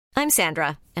I'm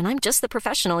Sandra, and I'm just the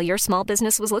professional your small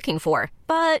business was looking for.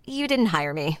 But you didn't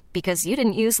hire me because you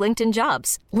didn't use LinkedIn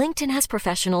Jobs. LinkedIn has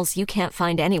professionals you can't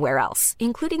find anywhere else,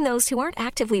 including those who aren't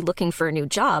actively looking for a new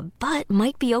job, but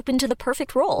might be open to the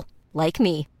perfect role, like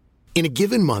me. In a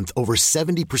given month, over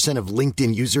 70% of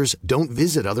LinkedIn users don't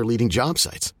visit other leading job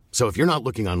sites. So if you're not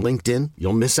looking on LinkedIn,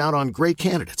 you'll miss out on great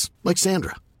candidates like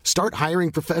Sandra. Start hiring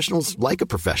professionals like a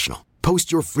professional.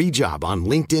 Post your free job on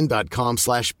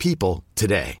linkedin.com/people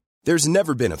today. There's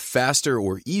never been a faster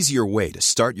or easier way to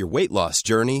start your weight loss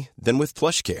journey than with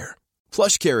PlushCare.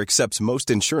 PlushCare accepts most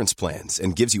insurance plans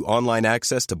and gives you online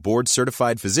access to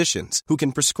board-certified physicians who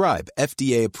can prescribe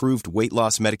FDA-approved weight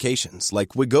loss medications like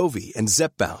Wegovy and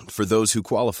Zepbound for those who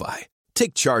qualify.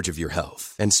 Take charge of your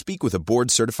health and speak with a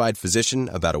board-certified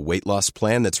physician about a weight loss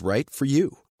plan that's right for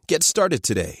you. Get started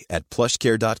today at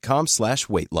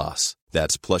plushcare.com/weight loss.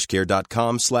 That's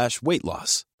plushcare.com/weight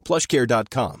loss.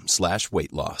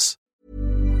 plushcare.com/weight loss.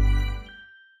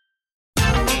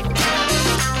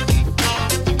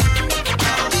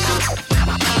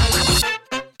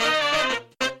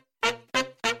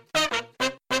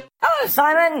 Hello,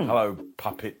 Simon. Hello,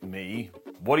 puppet me.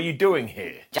 What are you doing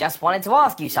here? Just wanted to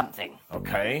ask you something.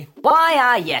 Okay. Why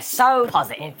are you so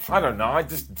positive? I don't know. I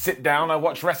just sit down, I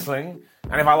watch wrestling,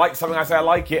 and if I like something, I say I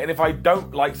like it, and if I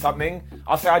don't like something,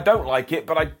 I'll say I don't like it,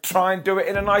 but I try and do it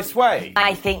in a nice way.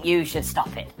 I think you should stop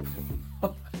it.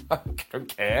 I don't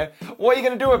care. What are you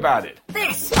going to do about it?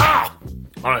 This!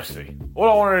 Honestly, all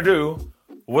I wanted to do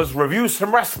was review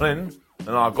some wrestling,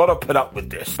 and I've got to put up with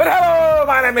this. But hello,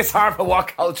 my name is Simon from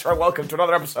What Culture, and welcome to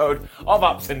another episode of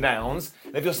Ups and Downs.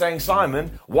 And if you're saying,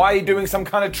 Simon, why are you doing some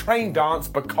kind of train dance?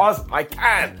 Because I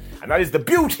can. And that is the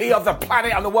beauty of the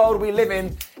planet and the world we live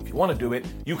in. If you want to do it,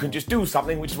 you can just do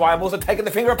something, which is why I'm also taking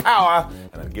the finger of power,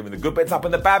 and I'm giving the good bits up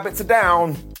and the bad bits are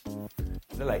down.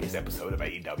 The latest episode of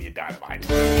AEW Dynamite.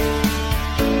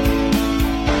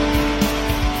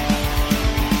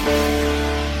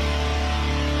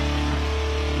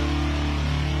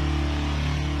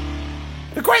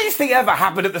 The greatest thing ever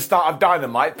happened at the start of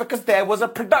Dynamite because there was a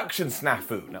production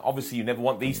snafu. Now, obviously, you never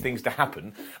want these things to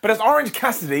happen, but as Orange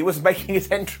Cassidy was making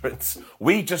his entrance,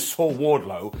 we just saw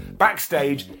Wardlow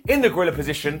backstage in the gorilla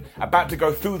position, about to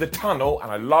go through the tunnel,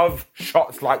 and I love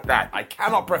shots like that. I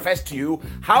cannot profess to you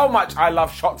how much I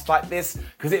love shots like this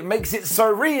because it makes it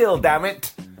so real, damn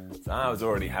it. So I was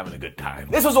already having a good time.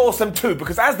 This was awesome too,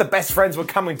 because as the best friends were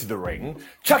coming to the ring,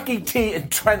 Chucky T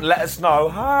and Trent let us know,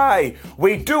 hi,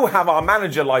 we do have our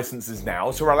manager licenses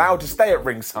now, so we're allowed to stay at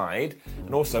ringside.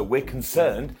 And also we're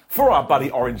concerned for our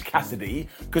buddy Orange Cassidy,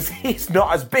 because he's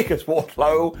not as big as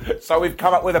Wardlow, so we've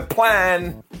come up with a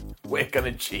plan. We're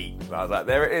gonna cheat. And I was like,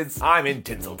 there it is. I'm in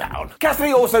Tinseltown.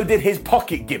 Cassidy also did his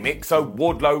pocket gimmick, so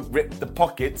Wardlow ripped the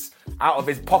pockets out of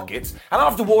his pockets. And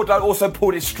after Wardlow also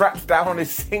pulled his straps down on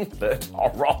his singlet,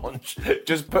 Orange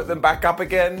just put them back up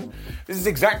again. This is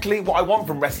exactly what I want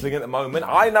from wrestling at the moment.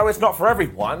 I know it's not for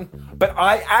everyone, but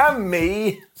I am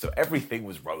me. So everything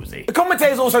was rosy. The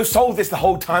commentators also sold this the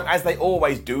whole time, as they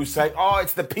always do, saying, oh,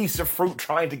 it's the piece of fruit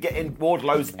trying to get in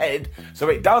Wardlow's head. So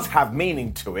it does have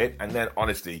meaning to it. And then,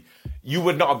 honestly, you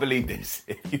would not have believed this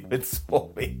if you had saw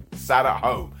me sat at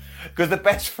home. Because the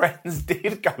best friends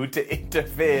did go to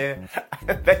interfere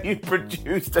and they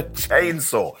produced a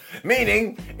chainsaw.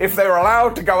 Meaning, if they were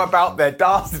allowed to go about their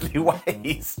dastardly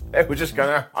ways, they were just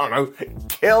gonna, I don't know,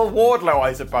 kill Wardlow,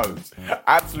 I suppose.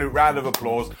 Absolute round of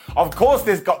applause. Of course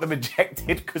this got them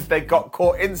ejected because they got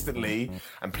caught instantly.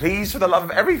 And please, for the love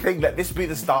of everything, let this be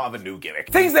the start of a new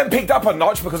gimmick. Things then picked up a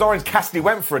notch because Orange Cassidy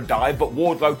went for a dive, but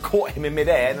Wardlow caught him in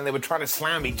midair, and then they were trying to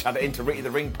slam each other into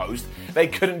the ring post. They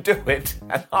couldn't do it,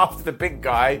 and after the big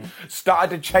guy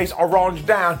started to chase Orange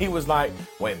down, he was like,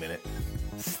 wait a minute,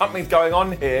 something's going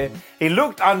on here. He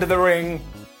looked under the ring,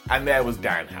 and there was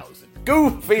Danhausen.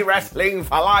 Goofy wrestling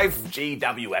for life,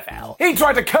 GWFL. He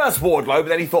tried to curse Wardlow, but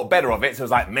then he thought better of it, so it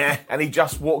was like, meh, and he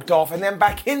just walked off. And then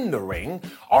back in the ring,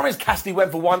 Orange Cassidy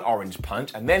went for one orange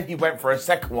punch, and then he went for a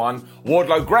second one.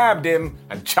 Wardlow grabbed him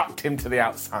and chucked him to the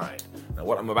outside. Now,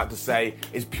 what I'm about to say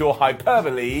is pure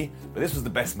hyperbole, but this was the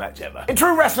best match ever. In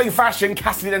true wrestling fashion,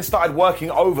 Cassidy then started working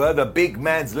over the big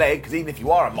man's leg, because even if you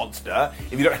are a monster,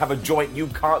 if you don't have a joint, you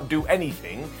can't do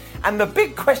anything. And the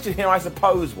big question here, I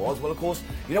suppose, was, well, of course,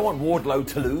 you don't want Wardlow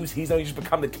to lose. He's only just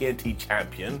become the TNT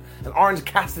champion. And Orange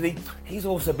Cassidy, he's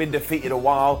also been defeated a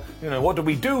while. You know, what do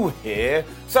we do here?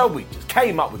 So we just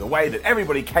came up with a way that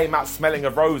everybody came out smelling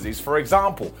of roses. For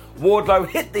example, Wardlow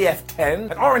hit the F10,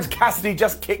 and Orange Cassidy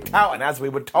just kicked out. And as we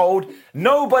were told,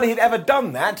 nobody had ever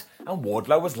done that and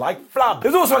Wardlow was like flub.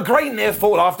 There was also a great near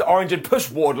fall after Orange had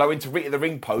pushed Wardlow into the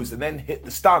ring post and then hit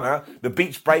the stunner, the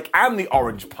beach break and the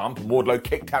Orange pump, and Wardlow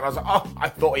kicked out. I was like, oh, I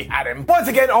thought he had him. Once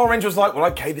again, Orange was like, well,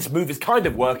 okay, this move is kind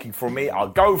of working for me. I'll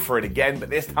go for it again, but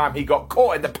this time he got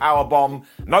caught in the powerbomb.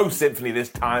 No symphony this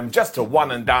time, just a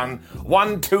one and done.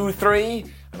 1, 2, 3.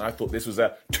 And I thought this was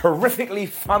a terrifically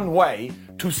fun way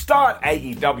to start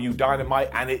AEW Dynamite,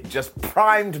 and it just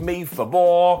primed me for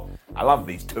more. I love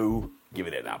these two.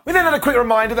 Giving it up. We then had a quick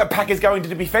reminder that Pac is going to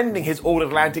be defending his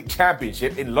All-Atlantic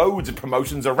Championship in loads of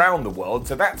promotions around the world,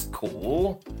 so that's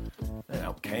cool. And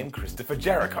out came Christopher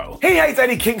Jericho. He hates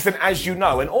Eddie Kingston, as you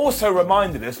know, and also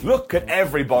reminded us, look at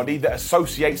everybody that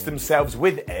associates themselves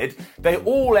with Ed. They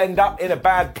all end up in a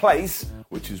bad place,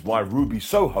 which is why Ruby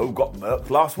Soho got murked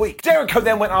last week. Jericho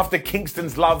then went after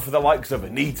Kingston's love for the likes of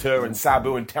Anita and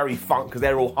Sabu and Terry Funk because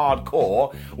they're all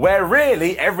hardcore, where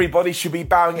really everybody should be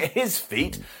bowing at his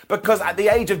feet because at the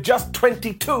age of just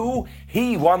 22,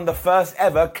 he won the first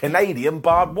ever Canadian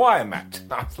barbed wire match.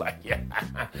 I was like, yeah,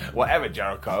 whatever,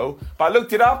 Jericho. But I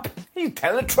looked it up, he's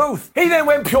telling the truth. He then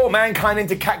went pure mankind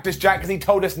into Cactus Jack because he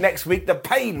told us next week the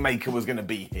Painmaker was going to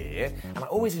be here. And I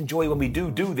always enjoy when we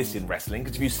do this in wrestling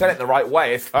because if you said it the right way,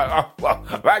 it's like, oh, well,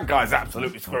 that guy's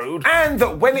absolutely screwed. And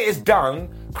that when it is done,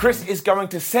 Chris is going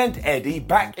to send Eddie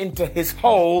back into his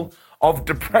hole of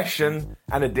depression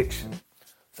and addiction.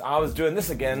 So I was doing this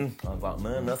again. I was like,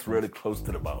 man, that's really close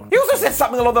to the bone. He also said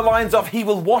something along the lines of he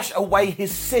will wash away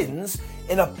his sins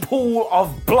in a pool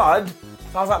of blood.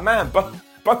 So I was like, man,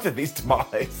 both of these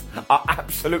tamales are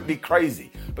absolutely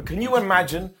crazy. But can you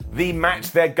imagine the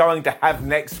match they're going to have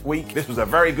next week? This was a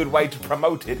very good way to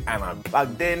promote it, and I'm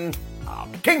plugged in.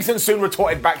 Kingston soon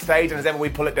retorted backstage, and as ever we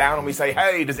pull it down and we say,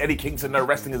 hey, does Eddie Kingston know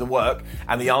wrestling doesn't work?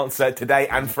 And the answer today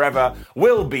and forever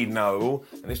will be no.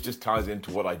 And this just ties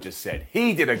into what I just said.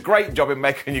 He did a great job in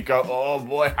making you go, oh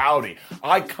boy, howdy.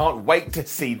 I can't wait to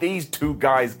see these two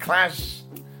guys clash.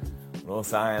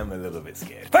 Also, I am a little bit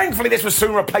scared. Thankfully, this was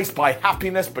soon replaced by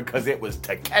happiness because it was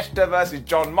Takeshita versus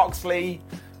Jon Moxley.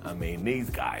 I mean,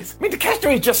 these guys. I mean,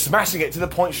 Takeshita is just smashing it to the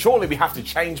point surely we have to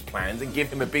change plans and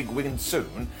give him a big win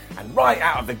soon. And right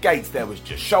out of the gates, there was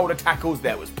just shoulder tackles,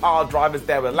 there was pile drivers,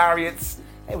 there were lariats.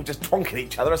 They were just twonking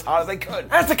each other as hard as they could.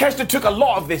 As Takeshita took a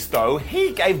lot of this, though,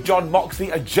 he gave Jon Moxley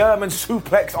a German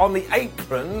suplex on the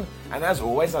apron. And as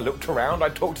always, I looked around, I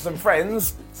talked to some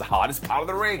friends. It's the hardest part of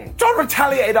the ring. Jon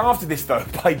retaliated after this, though,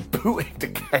 by booting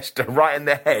Takeshita right in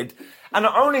the head. And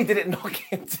not only did it knock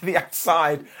him to the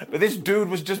outside, but this dude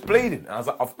was just bleeding. And I was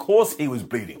like, of course he was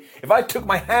bleeding. If I took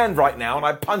my hand right now and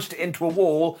I punched it into a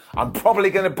wall, I'm probably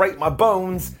going to break my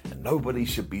bones, and nobody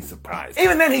should be surprised.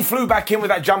 Even then, he flew back in with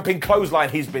that jumping clothesline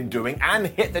he's been doing and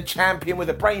hit the champion with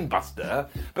a brainbuster.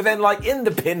 But then, like in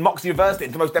the pin, Moxley reversed it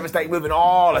into the most devastating move in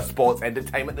all of sports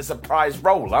entertainment, the surprise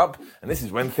roll-up. And this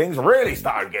is when things really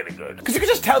started getting good. Because you could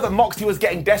just tell that Moxley was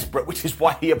getting desperate, which is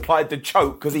why he applied the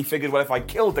choke, because he figured, well, if I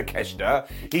killed Takeshita,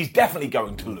 he's definitely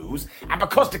going to lose. And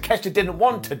because Takeshita didn't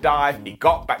want to dive, he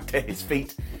got back to his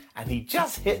feet and he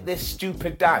just hit this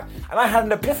stupid dive. And I had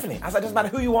an epiphany. I was like, it doesn't matter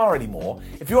who you are anymore.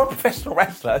 If you're a professional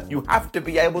wrestler, you have to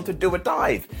be able to do a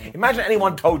dive. Imagine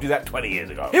anyone told you that 20 years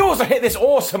ago. He also hit this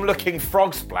awesome looking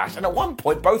frog splash, and at one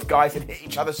point both guys had hit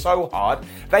each other so hard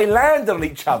they landed on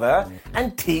each other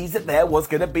and teased that there was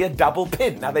going to be a double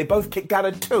pin. Now they both kicked out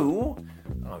of 2.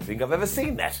 I don't think I've ever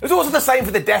seen that. It was also the same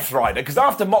for the Death Rider, because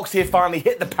after Moxley had finally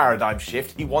hit the paradigm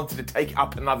shift, he wanted to take it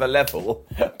up another level.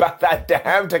 But that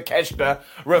damn Takeshita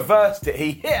reversed it.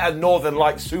 He hit a Northern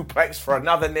Light suplex for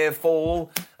another near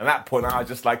fall. And at that point, I was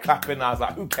just like clapping. I was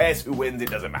like, who cares who wins? It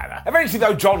doesn't matter. Eventually,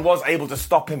 though, Jon was able to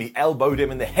stop him. He elbowed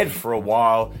him in the head for a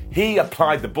while. He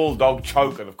applied the Bulldog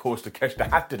choke. And of course, Takeshita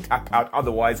had to tap out.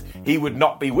 Otherwise, he would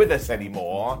not be with us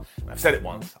anymore. And I've said it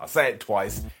once. I'll say it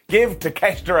twice. Give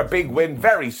Takeshita a big win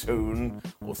very soon.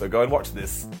 Also, go and watch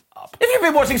this up. If you've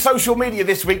been watching social media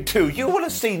this week too, you will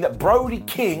have seen that Brody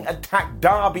King attacked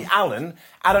Darby Allin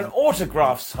at an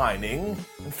autograph signing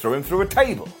and threw him through a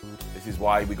table. This is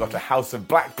why we got a House of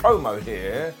Black promo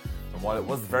here. And while it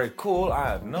was very cool, I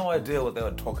have no idea what they were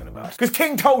talking about. Because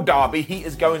King told Darby he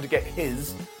is going to get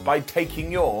his by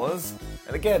taking yours.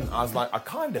 And again, I was like, I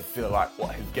kind of feel like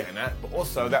what he's getting at, but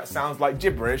also that sounds like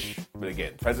gibberish. But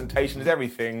again, presentation is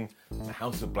everything. The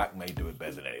House of Black may do it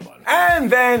better than anyone. And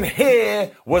then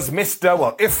here was Mr.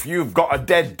 Well, if you've got a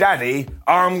dead daddy,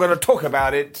 I'm going to talk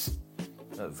about it.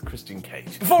 That's Christian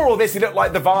Cage. Before all this, he looked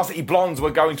like the Varsity Blondes were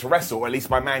going to wrestle, or at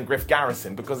least my man Griff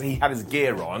Garrison, because he had his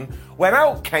gear on. When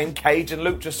out came Cage and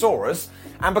Luchasaurus,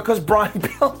 and because Brian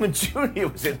Pillman Jr.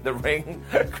 was in the ring,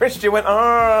 Christian went,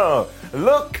 oh,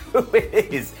 look who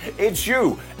it is. It's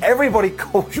you. Everybody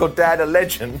calls your dad a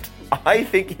legend. I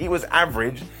think he was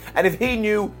average, and if he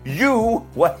knew you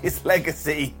were his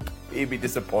legacy, he'd be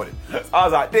disappointed. So I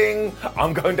was like, ding,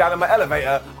 I'm going down in my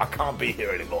elevator, I can't be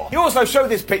here anymore. He also showed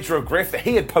this picture of Griff that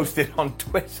he had posted on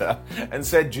Twitter and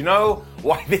said, do you know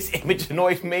why this image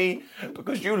annoyed me?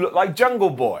 Because you look like Jungle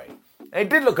Boy. And he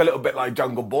did look a little bit like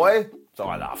Jungle Boy, so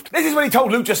I laughed. This is when he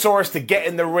told Luchasaurus to get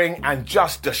in the ring and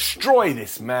just destroy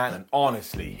this man, and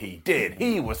honestly, he did.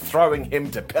 He was throwing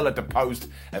him to pillar to post.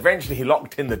 Eventually, he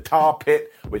locked in the tar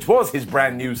pit, which was his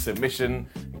brand new submission.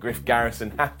 Griff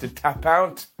Garrison had to tap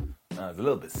out. I was a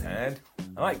little bit sad.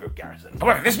 I like Griff Garrison.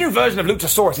 However, this new version of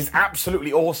Luchasaurus is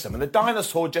absolutely awesome, and the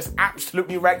dinosaur just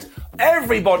absolutely wrecked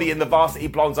everybody in the Varsity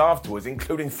Blondes afterwards,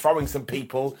 including throwing some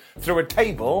people through a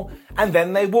table, and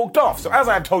then they walked off. So as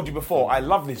I had told you before, I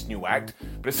love this new act,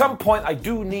 but at some point I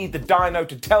do need the dino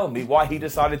to tell me why he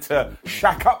decided to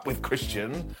shack up with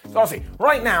Christian. So honestly,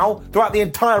 right now, throughout the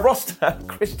entire roster,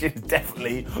 Christian is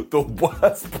definitely the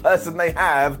worst person they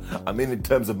have. I mean, in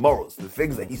terms of morals, the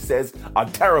things that he says are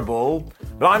terrible,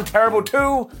 but I'm terrible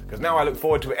too, because now I look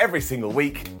forward to it every single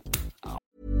week.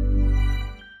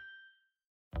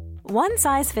 One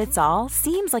size fits all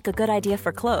seems like a good idea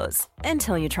for clothes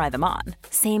until you try them on.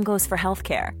 Same goes for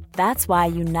healthcare. That's why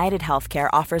United Healthcare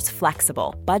offers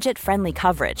flexible, budget-friendly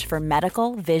coverage for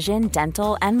medical, vision,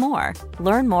 dental, and more.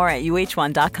 Learn more at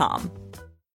uh1.com.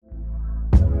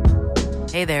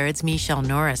 Hey there, it's Michelle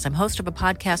Norris. I'm host of a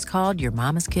podcast called Your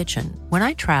Mama's Kitchen. When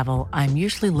I travel, I'm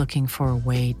usually looking for a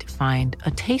way to find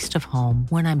a taste of home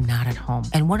when I'm not at home.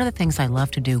 And one of the things I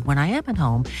love to do when I am at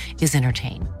home is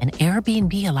entertain. And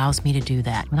Airbnb allows me to do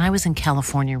that. When I was in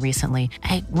California recently,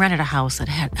 I rented a house that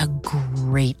had a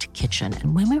great kitchen.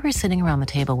 And when we were sitting around the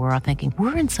table, we were all thinking,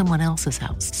 we're in someone else's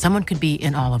house. Someone could be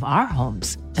in all of our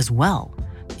homes as well.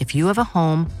 If you have a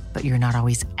home, but you're not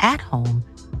always at home,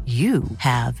 you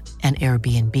have an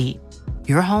Airbnb.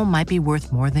 Your home might be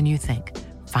worth more than you think.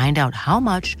 Find out how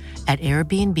much at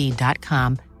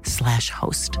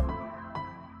airbnb.com/host.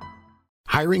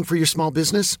 Hiring for your small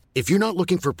business? If you're not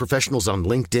looking for professionals on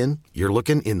LinkedIn, you're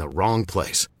looking in the wrong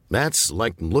place. That's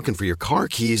like looking for your car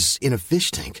keys in a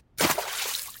fish tank.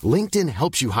 LinkedIn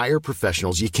helps you hire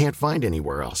professionals you can't find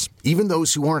anywhere else, even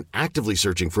those who aren't actively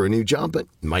searching for a new job but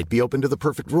might be open to the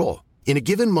perfect role. In a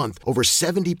given month, over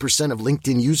 70% of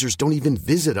LinkedIn users don't even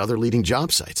visit other leading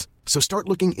job sites. So start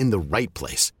looking in the right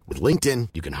place. With LinkedIn,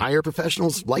 you can hire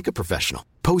professionals like a professional.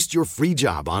 Post your free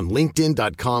job on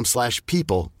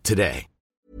linkedin.com/people today.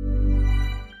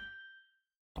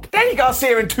 Danny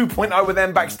Garcia and 2.0 were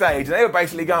then backstage, and they were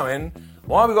basically going,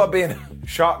 why have we got to be in a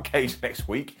shark cage next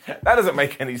week? That doesn't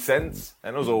make any sense.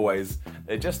 And as always,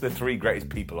 they're just the three greatest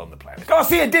people on the planet.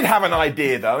 Garcia did have an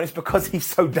idea, though, and it's because he's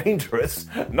so dangerous.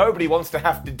 Nobody wants to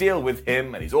have to deal with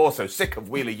him, and he's also sick of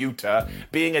Wheeler Yuta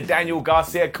being a Daniel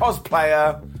Garcia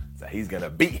cosplayer. So he's going to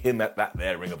beat him at that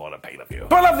there Ring of Honor pay-per-view.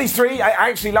 But I love these three. I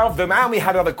actually love them. And we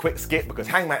had another quick skit because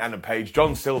Hangman Adam Page,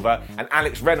 John Silver, and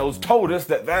Alex Reynolds told us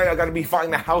that they are going to be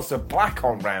fighting the House of Black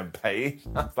on Rampage.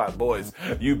 I was like, boys,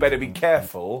 you better be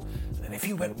careful. And if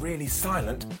you went really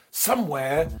silent,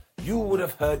 somewhere you would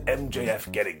have heard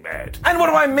MJF getting mad. And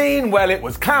what do I mean? Well, it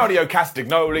was Claudio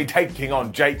Castagnoli taking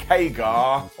on Jake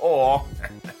Hager, or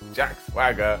Jack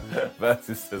Swagger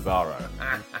versus Cesaro.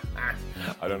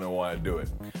 I don't know why I do it.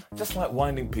 Just like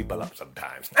winding people up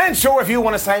sometimes. And sure, if you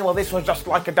want to say, well, this was just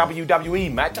like a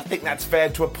WWE match, I think that's fair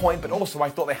to a point, but also I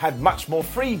thought they had much more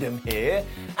freedom here,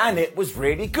 and it was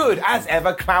really good. As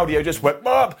ever, Claudio just went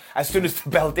up as soon as the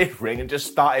bell did ring and just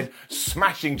started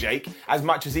smashing Jake as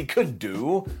much as he could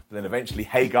do. But then eventually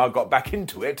Hagar got back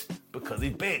into it because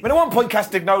he's big. But at one point,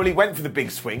 Castagnoli went for the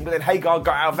big swing, but then Hagar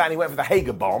got out of that and he went for the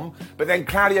Hager bomb, but then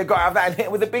Claudio got out of that and hit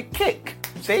him with a big kick.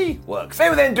 See? Works. They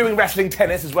were then doing wrestling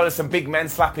tennis as well as some big men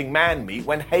slapping man meat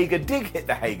when Hager did hit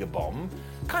the Hager bomb.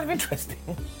 Kind of interesting.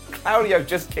 Claudio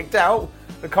just kicked out.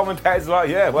 The commentators were like,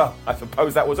 yeah, well, I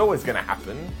suppose that was always going to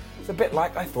happen. It's a bit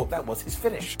like I thought that was his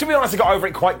finish. To be honest, I got over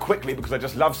it quite quickly because I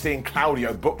just love seeing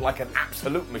Claudio booked like an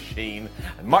absolute machine.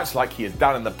 And much like he has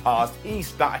done in the past, he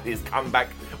started his comeback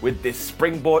with this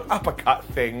springboard uppercut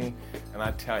thing. And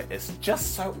I tell you, it's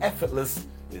just so effortless.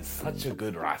 Is such a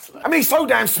good wrestler. I mean, he's so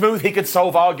damn smooth he could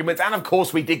solve arguments, and of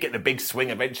course we did get the big swing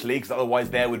eventually, because otherwise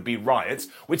there would be riots,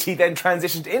 which he then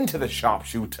transitioned into the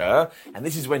sharpshooter, and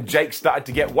this is when Jake started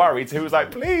to get worried, so he was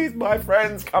like, please, my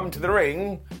friends, come to the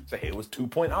ring. So here was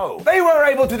 2.0. They were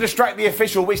able to distract the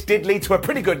official, which did lead to a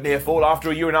pretty good near fall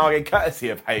after a Uranage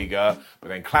courtesy of Hager, but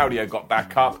then Claudio got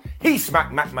back up, he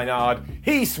smacked Matt Menard,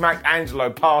 he smacked Angelo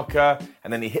Parker,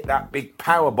 and then he hit that big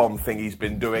powerbomb thing he's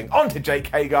been doing onto Jake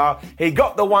Hager. He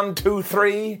got the 1, 2,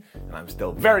 3, and I'm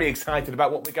still very excited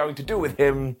about what we're going to do with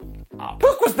him up.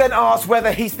 Hook was then asked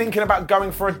whether he's thinking about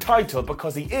going for a title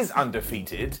because he is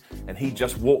undefeated, and he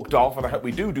just walked off, and I hope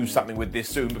we do something with this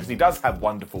soon because he does have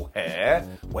wonderful hair.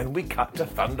 When we cut to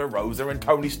Thunder Rosa and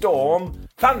Toni Storm,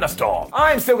 Thunderstorm.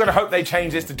 I'm still going to hope they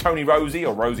change this to Tony Rosie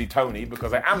or Rosie Tony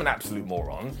because I am an absolute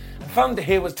moron. Thunder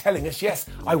here was telling us, yes,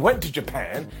 I went to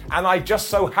Japan and I just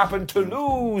so happened to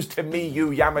lose to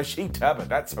Miyu Yamashita, but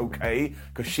that's okay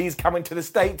because she's coming to the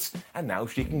States and now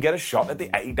she can get a shot at the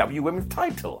AEW Women's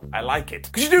title. I like it.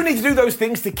 Because you do need to do those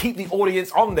things to keep the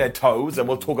audience on their toes, and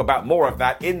we'll talk about more of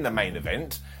that in the main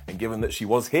event. And given that she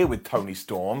was here with Toni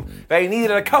Storm, they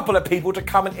needed a couple of people to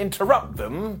come and interrupt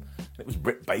them. It was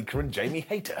Britt Baker and Jamie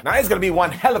Hayter. Now, it's going to be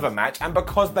one hell of a match, and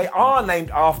because they are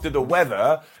named after the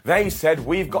weather, they said,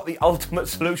 we've got the ultimate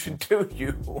solution to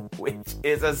you, which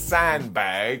is a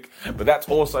sandbag. But that's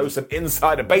also some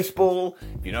insider baseball.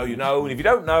 If you know, you know, and if you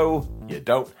don't know, you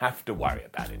don't have to worry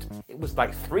about it. It was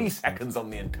like 3 seconds on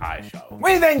the entire show.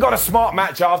 We then got a smart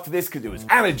match after this because it was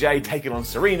Anna Jay taking on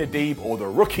Serena Deeb, or the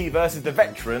rookie versus the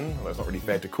veteran. Well, it's not really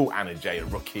fair to call Anna Jay a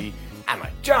rookie. And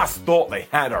I just thought they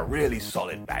had a really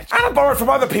solid match. Anna borrowed from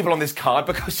other people on this card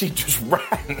because she just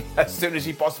ran as soon as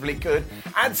she possibly could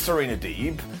at Serena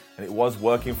Deeb. And it was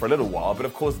working for a little while, but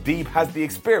of course Deeb has the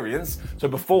experience, so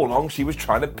before long she was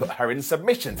trying to put her in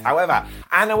submissions. However,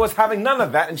 Anna was having none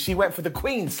of that and she went for the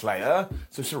Queen Slayer,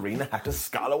 so Serena had to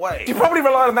scuttle away. She probably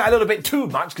relied on that a little bit too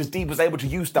much because Deeb was able to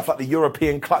use stuff like the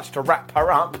European clutch to wrap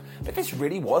her up, but this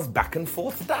really was back and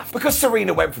forth stuff. Because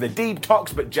Serena went for the Deeb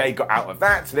tox, but Jay got out of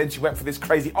that, so then she went for this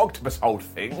crazy octopus hold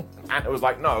thing. Anna was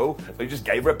like, no, so he just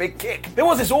gave her a big kick. There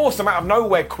was this awesome out of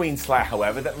nowhere Queen Slayer,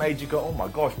 however, that made you go, oh my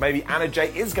gosh, maybe Anna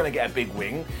Jay is going to get a big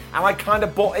wing, and I kind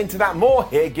of bought into that more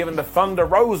here given the Thunder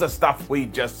Rosa stuff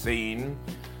we'd just seen.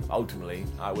 Ultimately,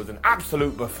 I was an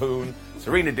absolute buffoon.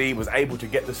 Serena Deeb was able to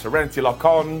get the Serenity Lock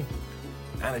on.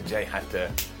 Anna Jay had to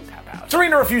tap out.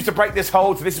 Serena refused to break this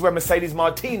hold, so this is where Mercedes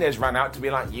Martinez ran out to be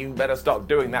like, you better stop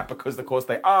doing that because, of course,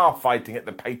 they are fighting at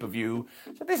the pay-per-view.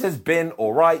 So this has been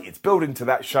all right. It's building to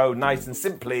that show nice and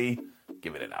simply.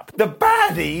 Giving it up. The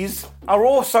baddies are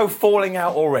also falling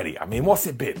out already. I mean, what's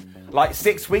it been? Like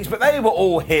 6 weeks, but they were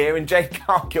all here, and Jade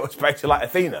Cargill was basically like,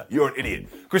 Athena, you're an idiot.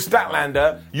 Chris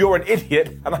Statlander, you're an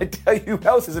idiot. And I tell you who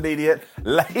else is an idiot?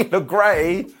 Layla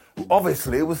Gray, who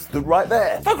obviously was stood right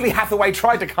there. Stokely Hathaway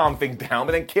tried to calm things down,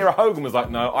 but then Kiera Hogan was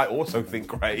like, no, I also think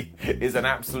Gray is an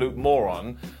absolute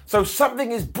moron. So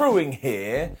something is brewing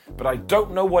here, but I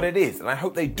don't know what it is. And I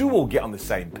hope they do all get on the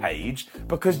same page,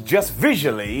 because just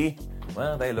visually,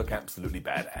 well, they look absolutely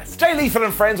badass. Jay Lethal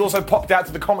and friends also popped out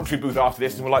to the commentary booth after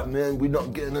this and were like, man, we're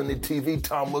not getting any TV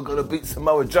time, we're gonna beat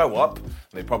Samoa Joe up. And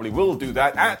they probably will do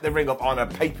that at the Ring of Honor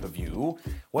pay-per-view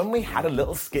when we had a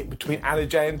little skit between Anna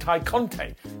Jay and Ty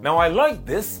Conte. Now, I like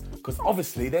this because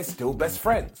obviously they're still best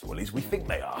friends. Well, at least we think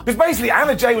they are. Because basically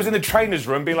Anna Jay was in the trainer's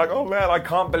room being like, oh man, I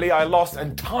can't believe I lost.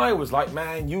 And Ty was like,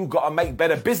 man, you gotta make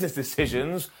better business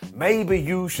decisions. Maybe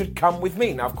you should come with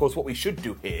me. Now, of course, what we should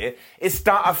do here is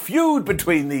start a feud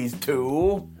between these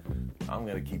two. I'm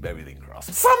going to keep everything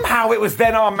crossed. Somehow it was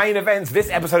then our main events. This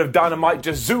episode of Dynamite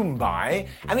just zoomed by,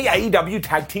 and the AEW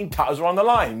tag team titles were on the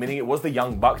line, meaning it was the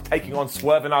Young Bucks taking on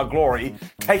Swerve in Our Glory,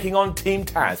 taking on Team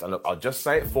Taz. And look, I'll just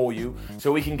say it for you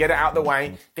so we can get it out of the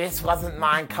way. This wasn't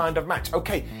my kind of match.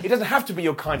 Okay, it doesn't have to be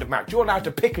your kind of match. You're allowed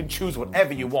to pick and choose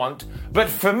whatever you want. But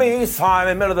for me,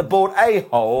 Simon, middle of the board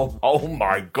a-hole, oh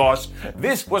my gosh,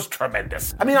 this was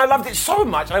tremendous. I mean, I loved it so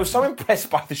much, and I was so impressed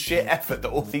by the sheer effort that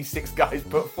all these 6 guys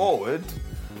put forward.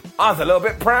 I was a little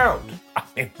bit proud. I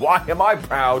mean, why am I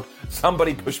proud?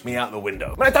 Somebody pushed me out the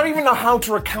window. But I don't even know how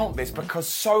to recount this because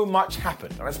so much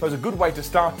happened. And I suppose a good way to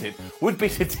start it would be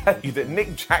to tell you that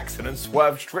Nick Jackson and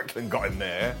Swerve Strickland got in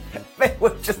there. They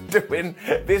were just doing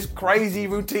this crazy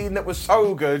routine that was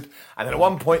so good. And then at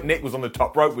one point, Nick was on the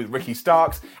top rope with Ricky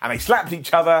Starks, and they slapped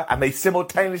each other, and they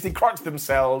simultaneously crotched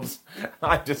themselves.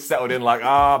 I just settled in like,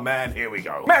 man, here we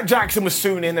go. Matt Jackson was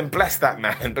soon in, and bless that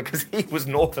man, because he was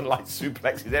Northern Lights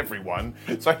suplexes everyone.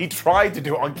 So he tried to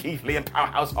do it on Keith Lee and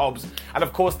Powerhouse Hobbs. And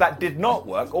of course that did not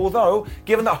work, although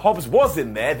given that Hobbs was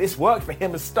in there, this worked for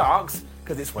him as Starks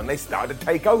because it's when they started to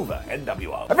take over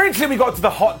NWO. Eventually we got to the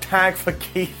hot tag for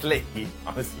Keith Lee.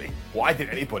 Honestly, why did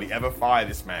anybody ever fire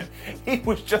this man? He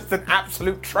was just an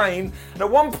absolute train, and at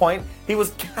one point he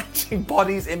was catching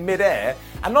bodies in midair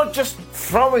and not just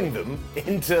throwing them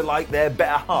into like their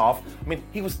better half. I mean,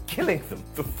 he was killing them.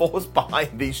 The force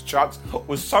behind these trucks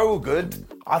was so good,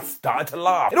 I started to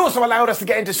laugh. It also allowed us to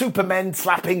get into Supermen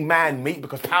slapping man meat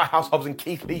because Powerhouse Hobbs and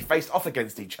Keith Lee faced off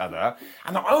against each other.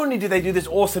 And not only did they do this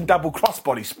awesome double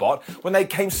crossbody spot when they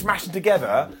came smashing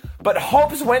together, but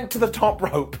Hobbs went to the top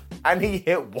rope and he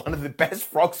hit one of the best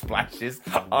frog splashes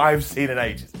I've seen in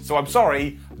ages. So I'm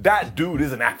sorry, that dude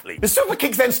is an athlete. The super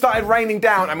kicks then started raining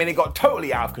down. I mean, it got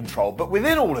totally out of control, but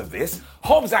within all of this,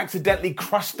 Hobbs accidentally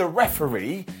crushed the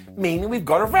referee, meaning we've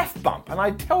got a ref bump. And I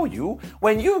tell you,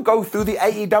 when you go through the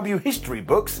AEW history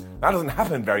books, that doesn't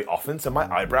happen very often, so my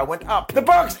eyebrow went up. The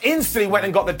Bucks instantly went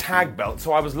and got the tag belt,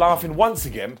 so I was laughing once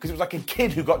again, because it was like a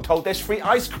kid who got told there's free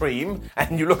ice cream,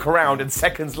 and you look around and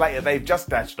seconds later they've just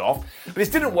dashed off. But this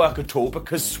didn't work at all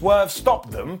because Swerve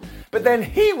stopped them, but then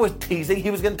he was teasing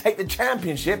he was going to take the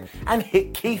championship and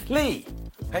hit Keith Lee.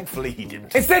 Thankfully he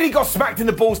didn't. Instead he got smacked in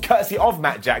the balls courtesy of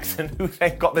Matt Jackson, who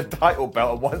then got the title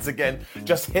belt and once again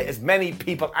just hit as many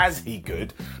people as he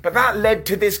could. But that led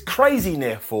to this crazy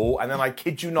near fall, and then I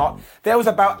kid you not, there was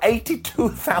about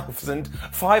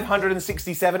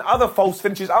 82,567 other false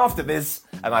finishes after this,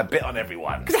 and I bit on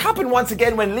everyone. Because it happened once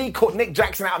again when Lee caught Nick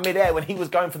Jackson out of midair when he was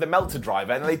going for the Meltzer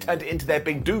driver, and then they turned it into their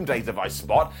big Doomsday device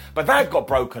spot, but that got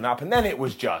broken up, and then it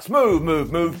was just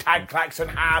move, tag klaxon,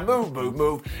 move,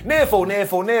 near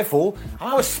fall,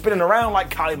 I was spinning around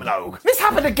like Kylie Minogue. This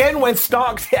happened again when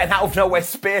Starks hit an out-of-nowhere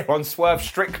spear on Swerve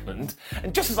Strickland,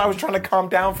 and just as I was trying to calm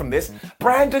down from this,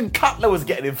 Brandon Cutler was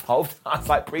getting involved. I was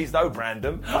like, please no,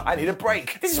 Brandon, I need a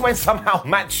break. This is when somehow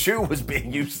Matt Shue was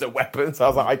being used as a weapon, so I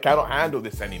was like, I cannot handle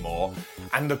this anymore.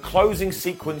 And the closing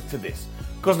sequence to this,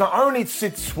 because not only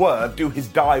did Swerve do his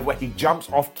dive where he jumps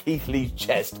off Keith Lee's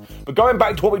chest, but going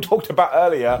back to what we talked about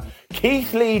earlier,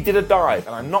 Keith Lee did a dive,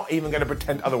 and I'm not even going to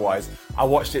pretend otherwise. I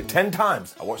watched it 10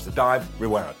 times. I watched the dive,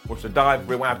 rewound. Watched the dive,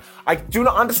 rewound. I do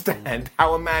not understand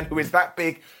how a man who is that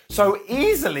big so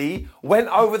easily went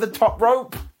over the top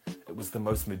rope. It was the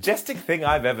most majestic thing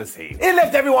I've ever seen. It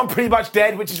left everyone pretty much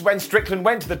dead, which is when Strickland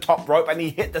went to the top rope and he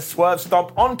hit the Swerve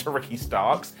Stomp onto Ricky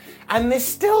Starks. And this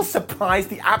still surprised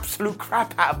the absolute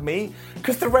crap out of me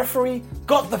because the referee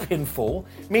got the pinfall,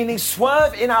 meaning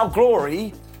Swerve in Our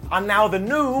Glory are now the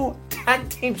new tag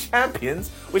team champions,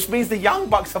 which means the Young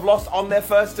Bucks have lost on their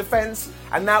first defense,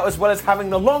 and now, as well as having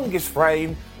the longest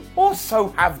reign, also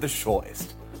have the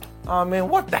shortest. I mean,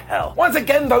 what the hell? Once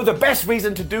again, though, the best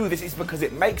reason to do this is because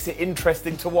it makes it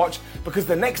interesting to watch, because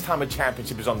the next time a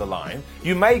championship is on the line,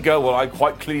 you may go, well, I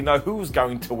quite clearly know who's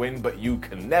going to win, but you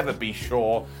can never be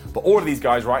sure. But all of these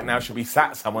guys right now should be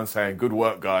sat someone saying, good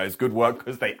work, guys, good work,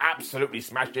 because they absolutely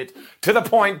smashed it to the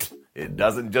point it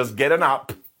doesn't just get an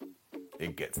up.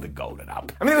 It gets the golden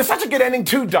up. I mean, it was such a good ending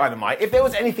to Dynamite. If there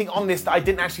was anything on this that I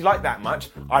didn't actually like that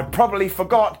much, I probably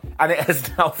forgot, and it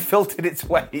has now filtered its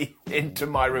way into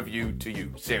my review to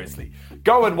you. Seriously.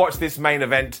 Go and watch this main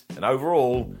event, and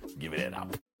overall, give it an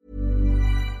up.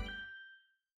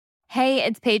 Hey,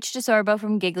 it's Paige DeSorbo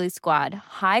from Giggly Squad.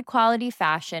 High quality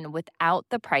fashion without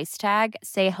the price tag.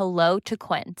 Say hello to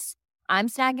Quince. I'm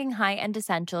snagging high-end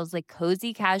essentials like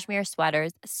cozy cashmere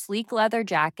sweaters, sleek leather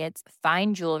jackets,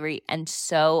 fine jewelry, and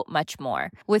so much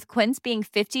more. With Quince being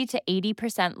 50 to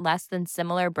 80% less than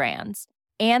similar brands.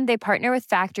 And they partner with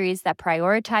factories that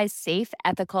prioritize safe,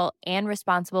 ethical, and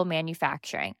responsible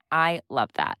manufacturing. I love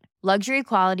that. Luxury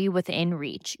quality within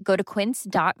reach. Go to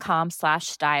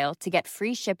quince.com/style to get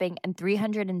free shipping and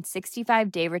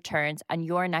 365-day returns on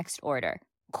your next order.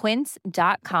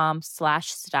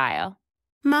 Quince.com/style.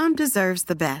 Mom deserves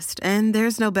the best, and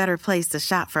there's no better place to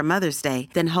shop for Mother's Day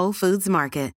than Whole Foods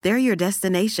Market. They're your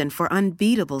destination for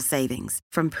unbeatable savings,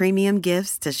 from premium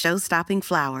gifts to show-stopping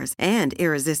flowers and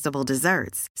irresistible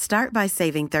desserts. Start by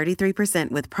saving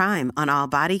 33% with Prime on all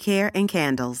body care and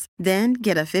candles. Then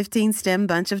get a 15-stem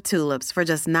bunch of tulips for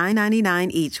just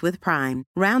 $9.99 each with Prime.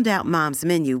 Round out Mom's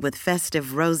menu with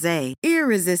festive rosé,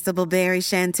 irresistible berry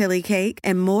chantilly cake,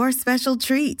 and more special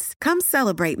treats. Come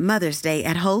celebrate Mother's Day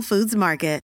at Whole Foods Market.